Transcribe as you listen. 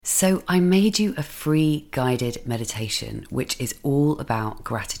So I made you a free guided meditation, which is all about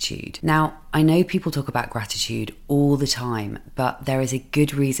gratitude. Now, I know people talk about gratitude all the time, but there is a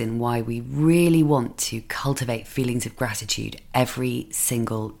good reason why we really want to cultivate feelings of gratitude every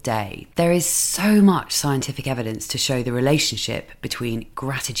single day. There is so much scientific evidence to show the relationship between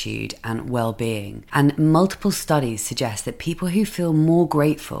gratitude and well-being, and multiple studies suggest that people who feel more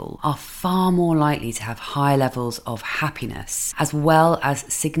grateful are far more likely to have higher levels of happiness, as well as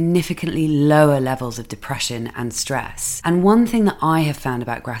significantly lower levels of depression and stress. And one thing that I have found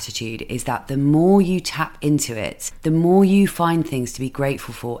about gratitude is that the more you tap into it, the more you find things to be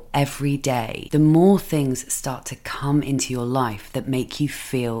grateful for every day, the more things start to come into your life that make you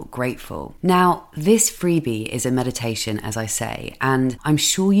feel grateful. Now, this freebie is a meditation, as I say, and I'm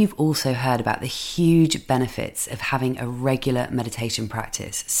sure you've also heard about the huge benefits of having a regular meditation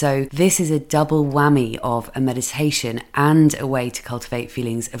practice. So this is a double whammy of a meditation and a way to cultivate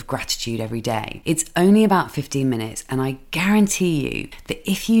feelings of gratitude every day. It's only about 15 minutes, and I guarantee you that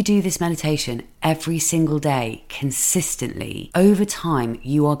if you do this meditation every single day consistently, over time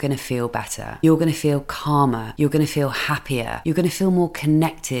you are going to feel better. You're going to feel calmer. You're going to feel happier. You're going to feel more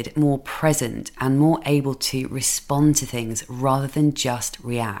connected, more present, and more able to respond to things rather than just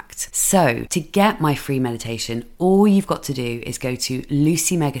react. So to get my free meditation, all you've got to do is go to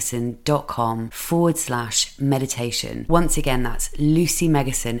lucymeggeson.com/meditation. Once again, that's Lucy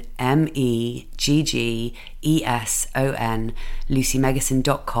Meggeson, MEGGESON,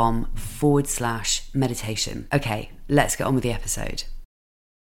 lucymeggeson.com/meditation. Okay, let's get on with the episode.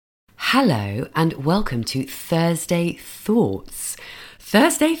 Hello and welcome to Thursday Thoughts.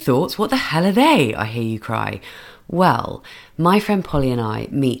 Thursday Thoughts? What the hell are they? I hear you cry. Well, my friend Polly and I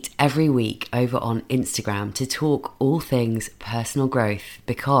meet every week over on Instagram to talk all things personal growth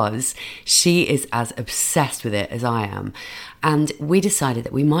because she is as obsessed with it as I am. And we decided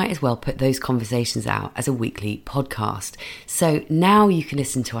that we might as well put those conversations out as a weekly podcast. So now you can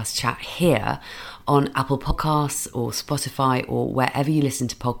listen to us chat here on Apple Podcasts or Spotify or wherever you listen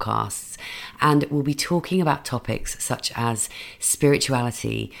to podcasts. And we'll be talking about topics such as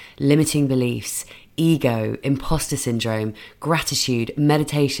spirituality, limiting beliefs, ego, imposter syndrome, gratitude,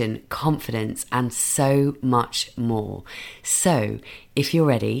 meditation, confidence, and so much more. So if you're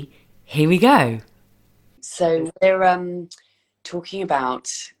ready, here we go. So we're talking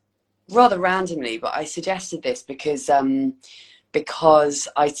about, rather randomly, but I suggested this because I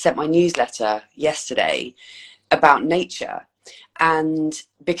sent my newsletter yesterday about nature, and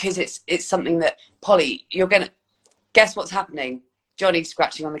because it's something that, Polly, you're gonna guess what's happening. Johnny's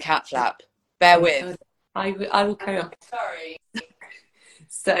scratching on the cat flap. Bear with. I will carry on. Sorry.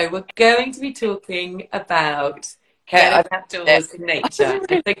 So we're going to be talking about getting outdoors in nature.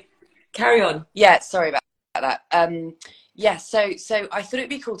 Carry on. Yeah, sorry about that. So I thought it'd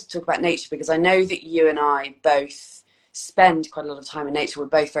be cool to talk about nature because I know that you and I both spend quite a lot of time in nature. We're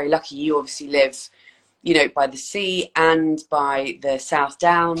both very lucky. You obviously live, by the sea and by the South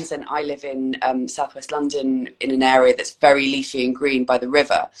Downs, and I live in southwest London in an area that's very leafy and green by the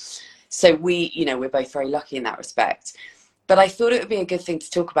river. So we're both very lucky in that respect. But I thought it would be a good thing to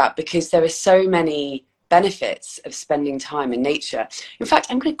talk about because there are so many benefits of spending time in nature. In fact,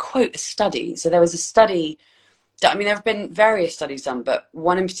 I'm going to quote a study. So there was a study, there have been various studies done, but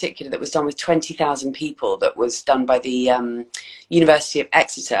one in particular that was done with 20,000 people that was done by the University of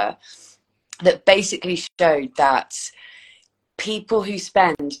Exeter that basically showed that people who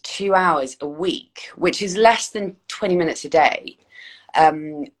spend 2 hours a week, which is less than 20 minutes a day,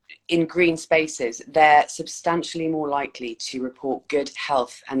 in green spaces, they're substantially more likely to report good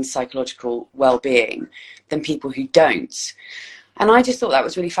health and psychological well-being than people who don't. And I just thought that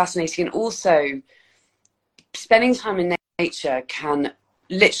was really fascinating. And also, spending time in nature can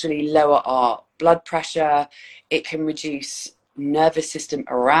literally lower our blood pressure. It can reduce nervous system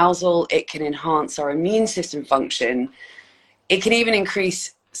arousal. It can enhance our immune system function. It can even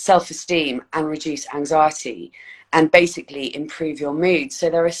increase self-esteem and reduce anxiety, and basically improve your mood. So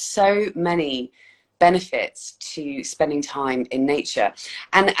there are so many benefits to spending time in nature.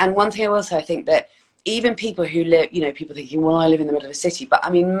 And one thing I will say, I think that even people who live, people thinking, well, I live in the middle of a city, but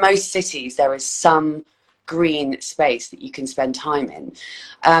most cities, there is some green space that you can spend time in.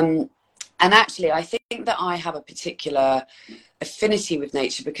 And actually, I think that I have a particular affinity with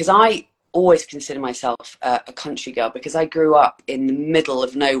nature because I always consider myself a country girl because I grew up in the middle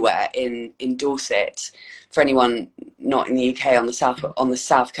of nowhere in Dorset. For anyone not in the UK, on the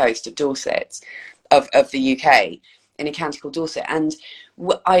south coast of Dorset, of the UK, in a county called Dorset. And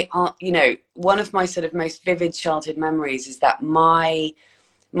one of my sort of most vivid childhood memories is that my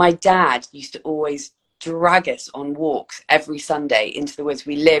dad used to always drag us on walks every Sunday into the woods.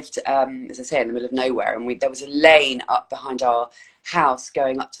 We lived, as I say, in the middle of nowhere, and there was a lane up behind our house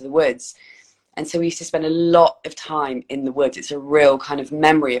going up to the woods. And so we used to spend a lot of time in the woods. It's a real kind of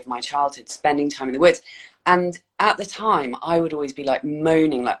memory of my childhood, spending time in the woods. And at the time, I would always be like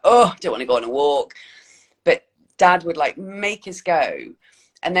moaning, like, oh, I don't want to go on a walk. But Dad would like make us go.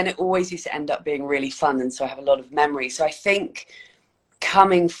 And then it always used to end up being really fun. And so I have a lot of memories. So I think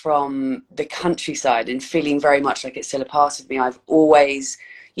coming from the countryside and feeling very much like it's still a part of me, I've always,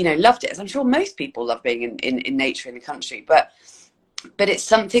 you know, loved it. As I'm sure most people love being in nature in the country. But it's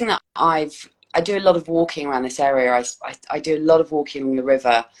something that I do a lot of walking around this area. I do a lot of walking along the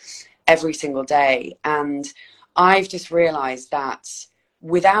river every single day, and I've just realized that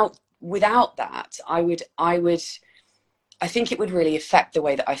without that, I think it would really affect the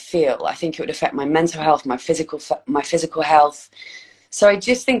way that I feel. I think it would affect my mental health, my physical health. So I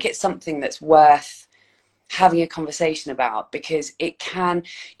just think it's something that's worth having a conversation about, because it can,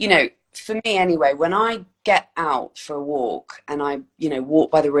 you know, for me anyway, when I get out for a walk and I, you know, walk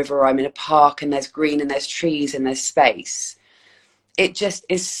by the river, or I'm in a park and there's green and there's trees and there's space, it just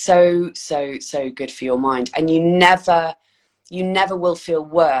is so good for your mind. And you never will feel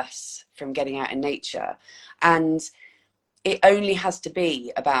worse from getting out in nature. And it only has to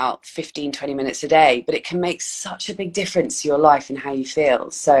be about 15-20 minutes a day, but it can make such a big difference to your life and how you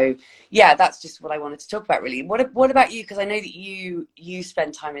feel. So yeah, that's just what I wanted to talk about, really. What about you? Because I know that you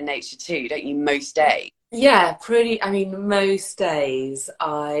spend time in nature too, don't you, most days? Yeah, pretty. I mean, most days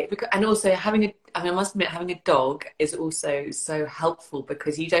and also I must admit, having a dog is also so helpful,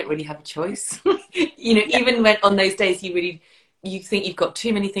 because you don't really have a choice. You know, yeah. Even when on those days you think you've got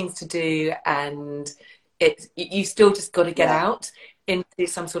too many things to do, and you still just got to get out into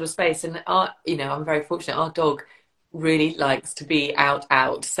some sort of space. And you know, I'm very fortunate. Our dog really likes to be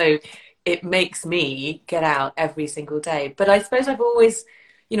out. So it makes me get out every single day. But I suppose I've always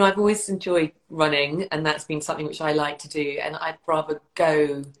enjoyed running, and that's been something which I like to do. And I'd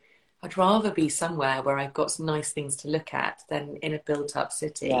rather be somewhere where I've got some nice things to look at than in a built-up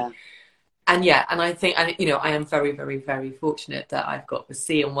city. Yeah. And I think, you know, I am very, very, very fortunate that I've got the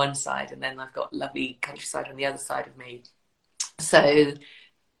sea on one side, and then I've got lovely countryside on the other side of me. So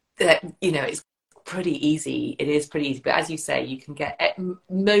that, you know, it's pretty easy. It is pretty easy. But as you say, you can get at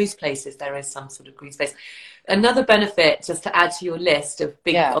most places there is some sort of green space. Another benefit, just to add to your list of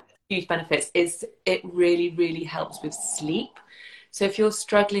huge benefits, is it really, really helps with sleep. So if you're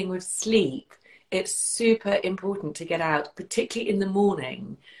struggling with sleep, it's super important to get out, particularly in the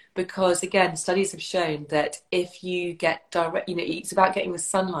morning, because again, studies have shown that if you get direct, you know, it's about getting the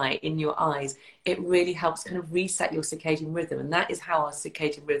sunlight in your eyes. It really helps kind of reset your circadian rhythm. And that is how our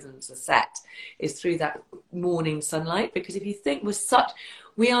circadian rhythms are set, is through that morning sunlight. Because if you think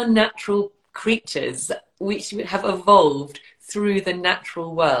we are natural creatures which have evolved through the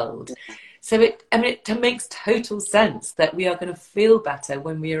natural world. So it makes total sense that we are going to feel better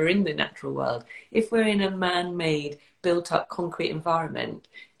when we are in the natural world. If we're in a man-made, built-up concrete environment,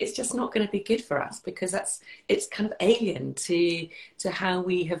 it's just not going to be good for us, because it's kind of alien to how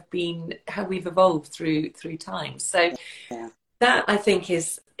we've evolved through time. So that, I think,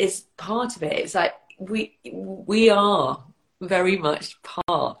 is part of it. It's like we are very much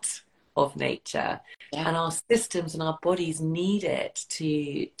part of nature, and our systems and our bodies need it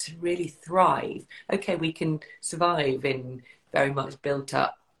to really thrive. Okay, we can survive in very much built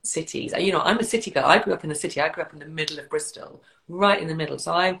up cities. You know, I'm a city girl. I grew up in the city. I grew up in the middle of Bristol, right in the middle.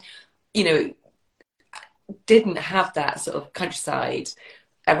 So I, you know, didn't have that sort of countryside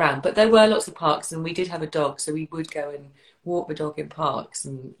around, but there were lots of parks, and we did have a dog, so we would go and walk the dog in parks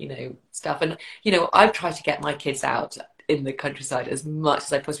and, you know, stuff. And, you know, I've tried to get my kids out in the countryside as much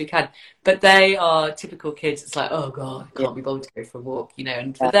as I possibly can, but they are typical kids. It's like, oh God, I can't be bothered to go for a walk, you know,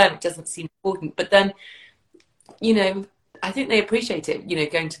 and for them it doesn't seem important. But then, you know, I think they appreciate it, you know,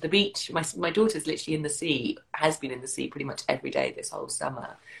 going to the beach. My daughter's literally in the sea, has been in the sea pretty much every day this whole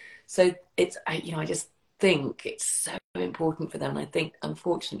summer. So I just think it's so important for them. And I think,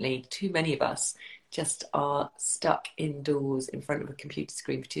 unfortunately, too many of us just are stuck indoors in front of a computer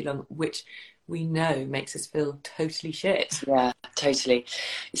screen for too long, which we know makes us feel totally shit. Yeah, totally.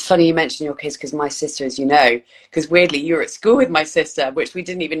 It's funny you mention your kids, because my sister, as you know, because weirdly you were at school with my sister, which we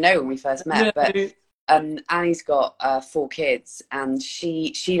didn't even know when we first met, but Annie's got 4 kids, and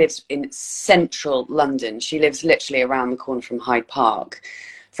she lives in central London. She lives literally around the corner from Hyde Park.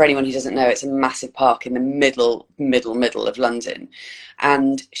 For anyone who doesn't know, it's a massive park in the middle of London.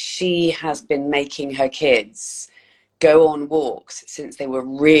 And she has been making her kids go on walks since they were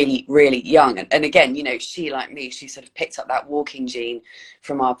really, really young. And again, you know, she, like me, she sort of picked up that walking gene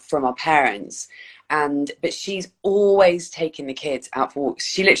from our parents. but she's always taking the kids out for walks.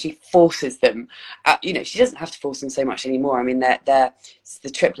 She literally forces them out. You know, she doesn't have to force them so much anymore. I mean, they're the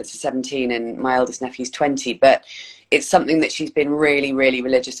triplets are 17 and my eldest nephew's 20, but it's something that she's been really, really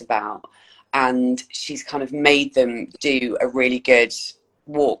religious about. And she's kind of made them do a really good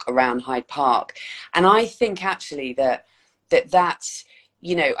walk around Hyde Park. And I think actually that's,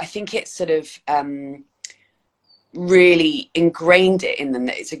 you know, I think it's sort of really ingrained it in them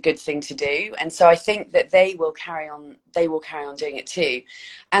that it's a good thing to do. And so I think that they will carry on doing it too.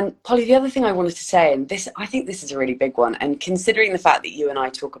 And Polly, the other thing I wanted to say, and this, I think this is a really big one, and considering the fact that you and I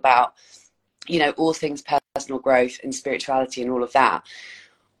talk about, you know, all things personal growth and spirituality and all of that,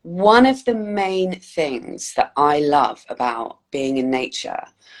 one of the main things that I love about being in nature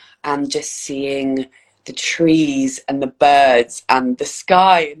and just seeing the trees and the birds and the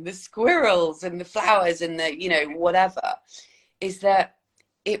sky and the squirrels and the flowers and the, you know, whatever, is that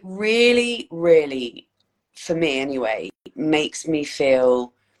it really, really, for me anyway, makes me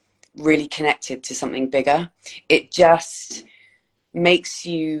feel really connected to something bigger. It just makes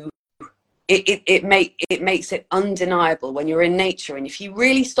you, it makes it undeniable when you're in nature. And if you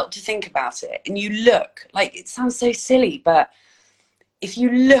really stop to think about it and you look, like, it sounds so silly, but if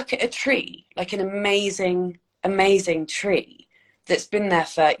you look at a tree, like an amazing, amazing tree that's been there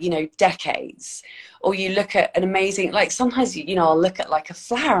for, you know, decades, or you look at an amazing, like sometimes, you know, I'll look at like a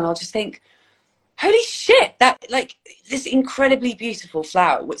flower and I'll just think, holy shit, that, like, this incredibly beautiful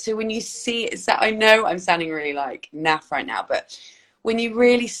flower. So when you see it, I know I'm sounding really like naff right now, but when you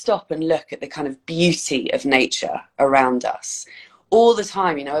really stop and look at the kind of beauty of nature around us all the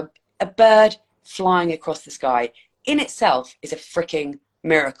time, you know, a bird flying across the sky in itself is a freaking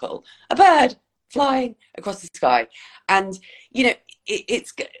miracle. A bird flying across the sky. And, you know,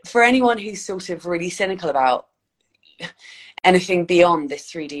 it's for anyone who's sort of really cynical about anything beyond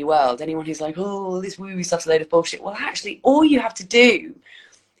this 3D world, anyone who's like, oh, this woo-woo stuff's a load of bullshit. Well, actually, all you have to do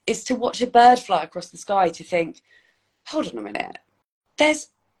is to watch a bird fly across the sky to think, hold on a minute,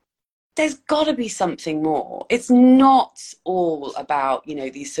 there's got to be something more. It's not all about, you know,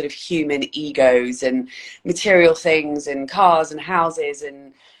 these sort of human egos and material things and cars and houses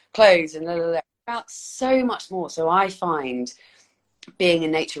and clothes and blah, blah, blah. About so much more. So I find being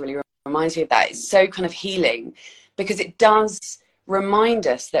in nature really reminds me of that. It's so kind of healing because it does remind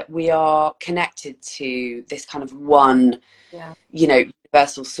us that we are connected to this kind of one, you know,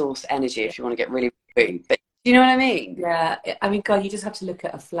 universal source energy, if you want to get really rude. But do you know what I mean? Yeah, I mean, God, you just have to look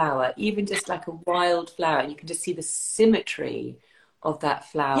at a flower, even just like a wild flower. You can just see the symmetry of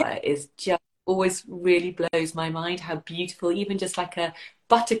that flower is just always really blows my mind how beautiful, even just like a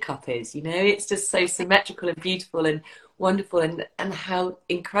buttercup is, you know, it's just so symmetrical and beautiful and wonderful, and how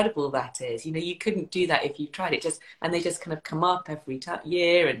incredible that is. You know, you couldn't do that if you tried it, and they just kind of come up every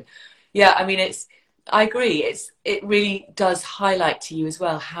year. And yeah, I mean, I agree. It really does highlight to you as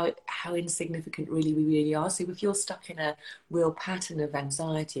well how insignificant really we really are. So if you're stuck in a real pattern of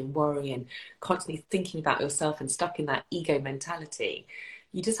anxiety and worry and constantly thinking about yourself and stuck in that ego mentality,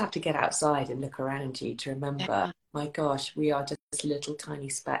 you just have to get outside and look around you to remember, my gosh, we are just little tiny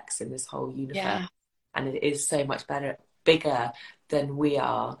specks in this whole universe, and it is so much bigger than we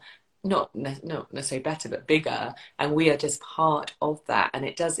are. Not necessarily better, but bigger, and we are just part of that. And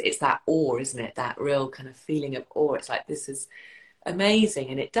it's that awe, isn't it? That real kind of feeling of awe. It's like, this is amazing.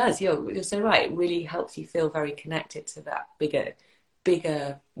 And it does, you're so right, it really helps you feel very connected to that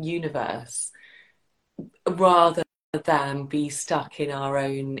bigger universe, rather than be stuck in our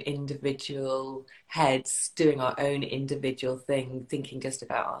own individual heads doing our own individual thing, thinking just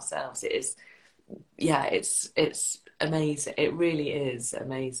about ourselves. It is, it's amazing. It really is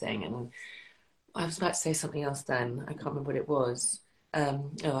amazing. And I was about to say something else then. I can't remember what it was. I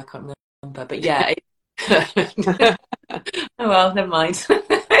can't remember. But yeah. Oh well, never mind.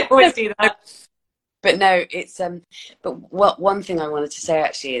 I always do that. But no, it's but one thing I wanted to say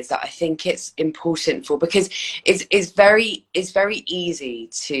actually is that I think it's important because it's very easy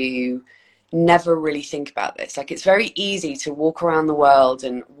to never really think about this. Like, it's very easy to walk around the world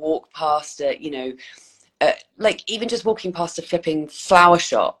and walk past it, you know, like even just walking past a flipping flower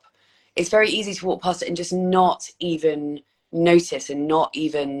shop, it's very easy to walk past it and just not even notice and not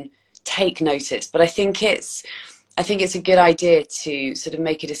even take notice. But I think it's a good idea to sort of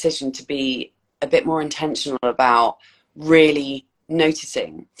make a decision to be a bit more intentional about really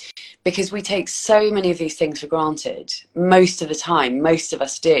noticing, because we take so many of these things for granted most of the time. Most of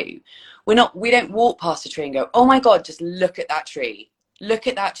us do. We don't walk past a tree and go, oh my God, just look at that tree. Look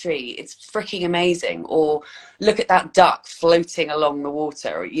at that tree, it's freaking amazing. Or look at that duck floating along the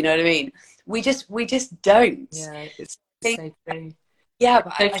water. You know what I mean? We just don't. Yeah, it's so true. Yeah,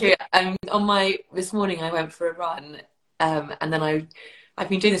 but So I true. think, This morning I went for a run, and then I've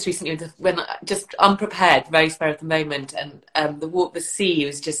been doing this recently when just unprepared, very spur of the moment, and the sea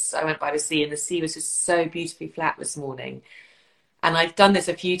was just, I went by the sea, and the sea was just so beautifully flat this morning. And I've done this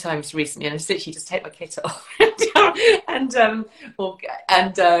a few times recently, and I literally just take my kit off and or,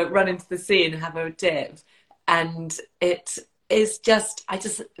 and run into the sea and have a dip. And it is just,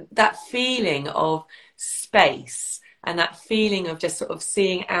 that feeling of space and that feeling of just sort of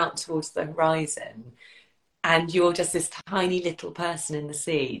seeing out towards the horizon, and you're just this tiny little person in the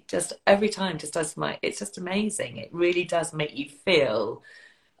sea. Just every time, it's just amazing. It really does make you feel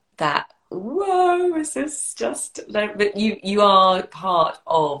that, whoa, this is just like, but you are part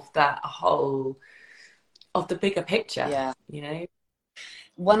of that whole, of the bigger picture, yeah. you know.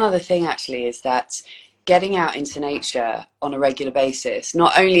 One other thing actually is that getting out into nature on a regular basis,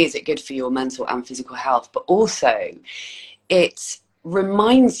 not only is it good for your mental and physical health, but also it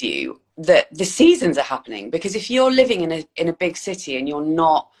reminds you that the seasons are happening. Because if you're living in a big city and you're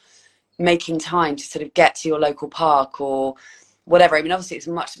not making time to sort of get to your local park or whatever, I mean, obviously it's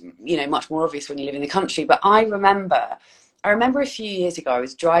much more obvious when you live in the country, but I remember a few years ago I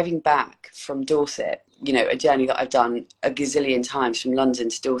was driving back from Dorset, a journey that I've done a gazillion times from London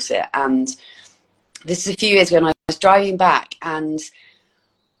to Dorset, and this is a few years ago, and I was driving back, and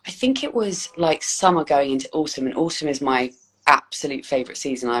I think it was like summer going into autumn, and autumn is my absolute favourite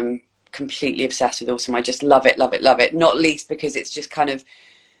season. I'm completely obsessed with autumn. I just love it, love it, love it. Not least because it's just kind of,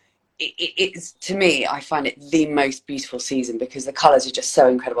 it's, to me, I find it the most beautiful season because the colours are just so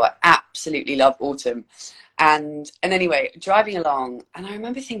incredible. I absolutely love autumn. And anyway, driving along, and I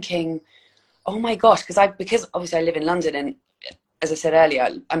remember thinking, oh my gosh, because obviously I live in London, and as I said earlier,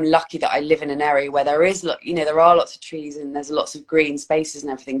 I'm lucky that I live in an area where there are lots of trees and there's lots of green spaces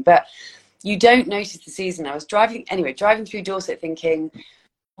and everything, but you don't notice the season. I was driving through Dorset thinking,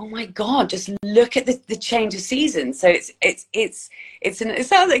 oh my God, just look at the change of seasons. So it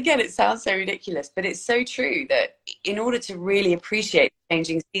sounds so ridiculous, but it's so true that in order to really appreciate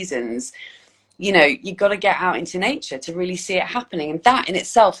changing seasons, you've got to get out into nature to really see it happening. And that in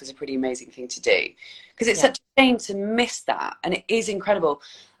itself is a pretty amazing thing to do, because it's such a shame to miss that. And it is incredible.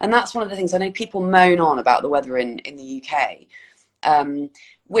 And that's one of the things I know people moan on about the weather in the UK,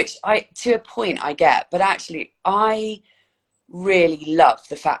 which to a point I get, but actually I really love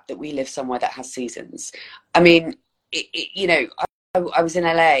the fact that we live somewhere that has seasons. I mean, I was in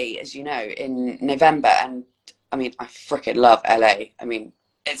LA, as you know, in November, and I mean, I frickin' love LA. I mean,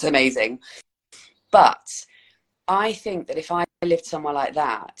 it's amazing. But I think that if I lived somewhere like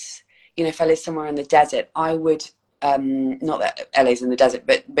that, if I lived somewhere in the desert, I would, not that LA's in the desert,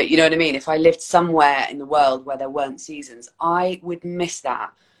 but you know what I mean? If I lived somewhere in the world where there weren't seasons, I would miss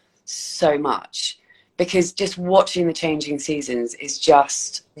that so much, because just watching the changing seasons is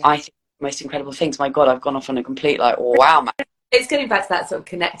just, I think, the most incredible things. My God, I've gone off on a complete, like, wow, man. It's getting back to that sort of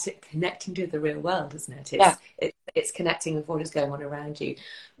connecting to the real world, isn't it? Yeah. It's connecting with what is going on around you.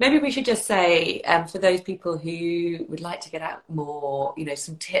 Maybe we should just say, for those people who would like to get out more,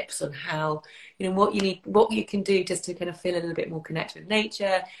 some tips on how, what you need, what you can do just to kind of feel a little bit more connected with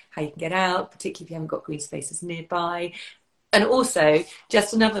nature, how you can get out, particularly if you haven't got green spaces nearby. And also,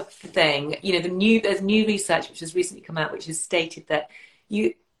 just another thing, there's new research which has recently come out, which has stated that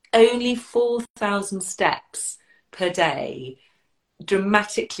you only 4,000 steps per day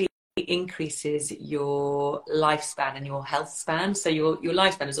dramatically increases your lifespan and your health span. So your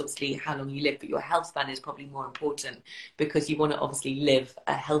lifespan is obviously how long you live, but your health span is probably more important, because you want to obviously live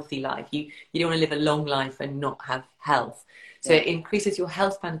a healthy life. You don't want to live a long life and not have health. So it increases your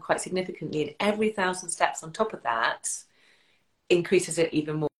health span quite significantly, and every 1,000 steps on top of that increases it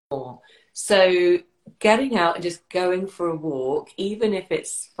even more. So getting out and just going for a walk, even if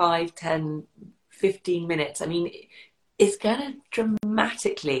it's 5, 10, 15 minutes, I mean, it's going to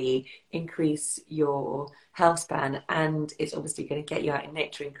dramatically increase your health span, and it's obviously going to get you out in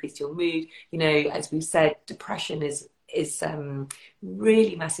nature, increase your mood. As we've said, depression is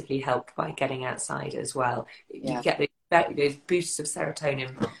really massively helped by getting outside as well. You get those boosts of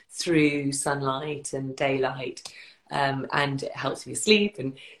serotonin through sunlight and daylight. And it helps with your sleep.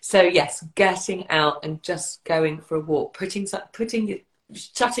 And so, yes, getting out and just going for a walk,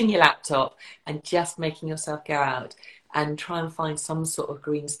 shutting your laptop and just making yourself go out and try and find some sort of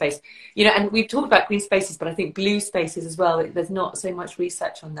green space. And we've talked about green spaces, but I think blue spaces as well. There's not so much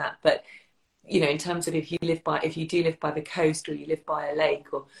research on that, but in terms of if you do live by the coast, or you live by a lake,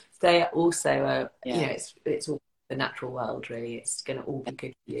 or they are also it's all the natural world, really. It's going to all be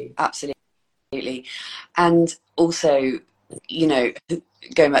good for you. Absolutely. And also,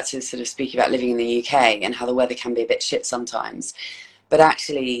 going back to sort of speaking about living in the UK and how the weather can be a bit shit sometimes, but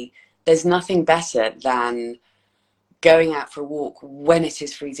actually there's nothing better than going out for a walk when it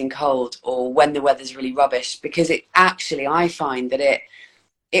is freezing cold or when the weather's really rubbish, because it actually, I find that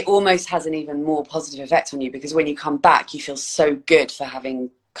it almost has an even more positive effect on you, because when you come back you feel so good for having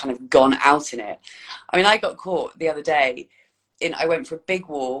kind of gone out in it. I mean, I got caught the other day I went for a big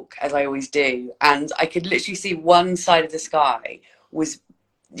walk, as I always do, and I could literally see one side of the sky was,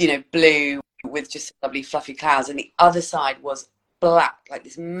 you know, blue with just lovely fluffy clouds, and the other side was black, like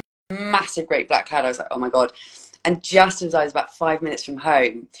this massive great black cloud. I was like, oh my God. And just as I was about 5 minutes from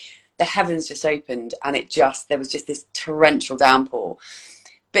home, the heavens just opened, and there was just this torrential downpour.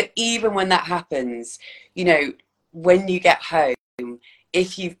 But even when that happens, you know, when you get home,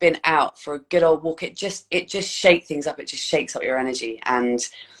 if you've been out for a good old walk, it just shakes things up. It just shakes up your energy. And,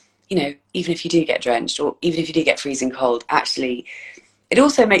 you know, even if you do get drenched, or even if you do get freezing cold, actually, it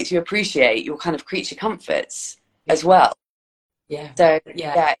also makes you appreciate your kind of creature comforts as well. Yeah. So,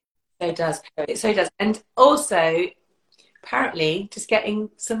 yeah. It does. It so does. And also, apparently, just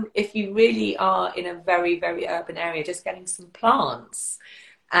getting some, if you really are in a very, very urban area, just getting some plants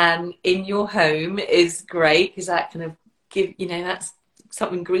in your home is great, because that kind of that's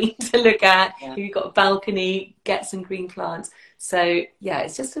something green to look at. Yeah. If you've got a balcony, get some green plants. So yeah,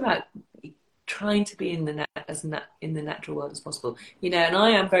 it's just about trying to be in the natural world as possible. You know, and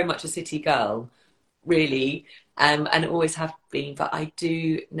I am very much a city girl, really, and always have been. But I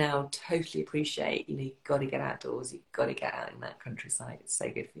do now totally appreciate, you know, you've got to get outdoors. You've got to get out in that countryside. It's so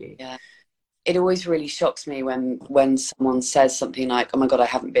good for you. Yeah. It always really shocks me when someone says something like, oh my God, I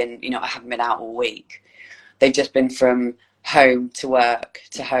haven't been out all week. They've just been from home to work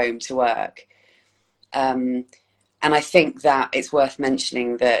to home to work. And I think that it's worth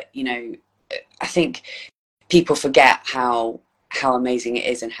mentioning that, you know, I think people forget how amazing it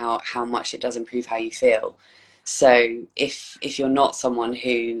is and how much it does improve how you feel. So if you're not someone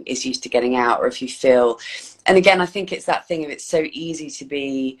who is used to getting out, or if you feel, and again, I think it's that thing of, it's so easy to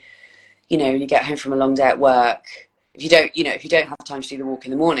be, you know, you get home from a long day at work. If you don't have time to do the walk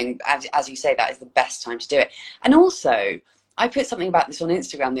in the morning, as you say, that is the best time to do it. And also, I put something about this on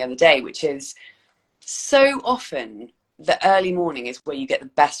Instagram the other day, which is, so often the early morning is where you get the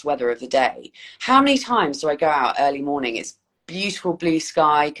best weather of the day. How many times do I go out early morning? It's beautiful blue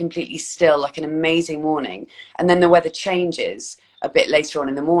sky, completely still, like an amazing morning. And then the weather changes a bit later on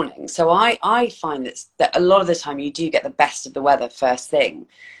in the morning. So I find that a lot of the time you do get the best of the weather first thing.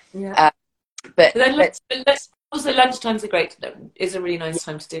 Yeah. But also, lunchtime's is a really nice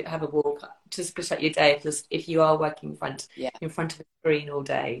time to have a walk, to split up your day, because if you are working in front of a screen all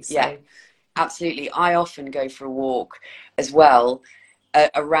day. So. Yeah, absolutely. I often go for a walk as well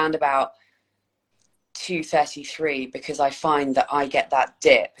around about 2:33, because I find that I get that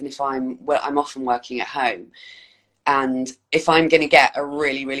dip, and I'm often working at home. And if I'm going to get a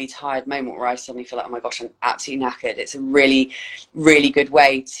really, really tired moment where I suddenly feel like, oh my gosh, I'm absolutely knackered, it's a really, really good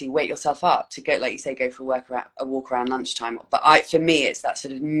way to wake yourself up, to go, like you say, go for a walk around lunchtime. But for me, it's that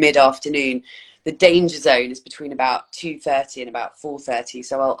sort of mid-afternoon. The danger zone is between about 2:30 and about 4:30.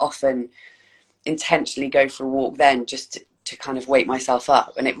 So I'll often intentionally go for a walk then, just to kind of wake myself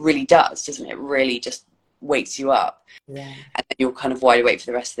up. And it really does, doesn't it? It really just wakes you up. Yeah. And then you're kind of wide awake for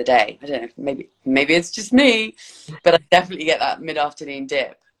the rest of the day. I don't know, maybe it's just me, but I definitely get that mid-afternoon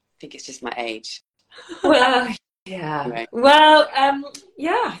dip. I think it's just my age. Well, yeah. Anyway. Well,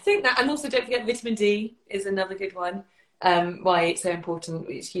 yeah, I think that, and also don't forget vitamin D is another good one. Why it's so important.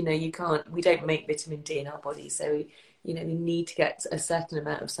 It's, you know, we don't make vitamin D in our body, so you know, we need to get a certain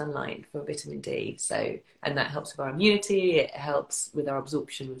amount of sunlight for vitamin D. So, and that helps with our immunity. It helps with our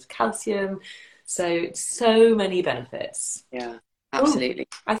absorption of calcium. So many benefits. Yeah, absolutely.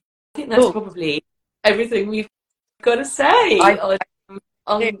 Ooh, I think that's probably everything we've got to say on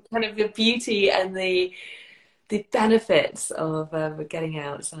kind of the beauty and the benefits of getting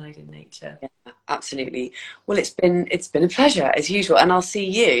outside in nature. Yeah, absolutely. Well, it's been a pleasure as usual, and I'll see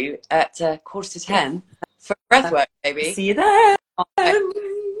you at 9:45 for breathwork, baby. See you then.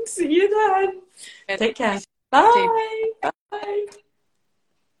 See you then. Take care. Bye. Bye.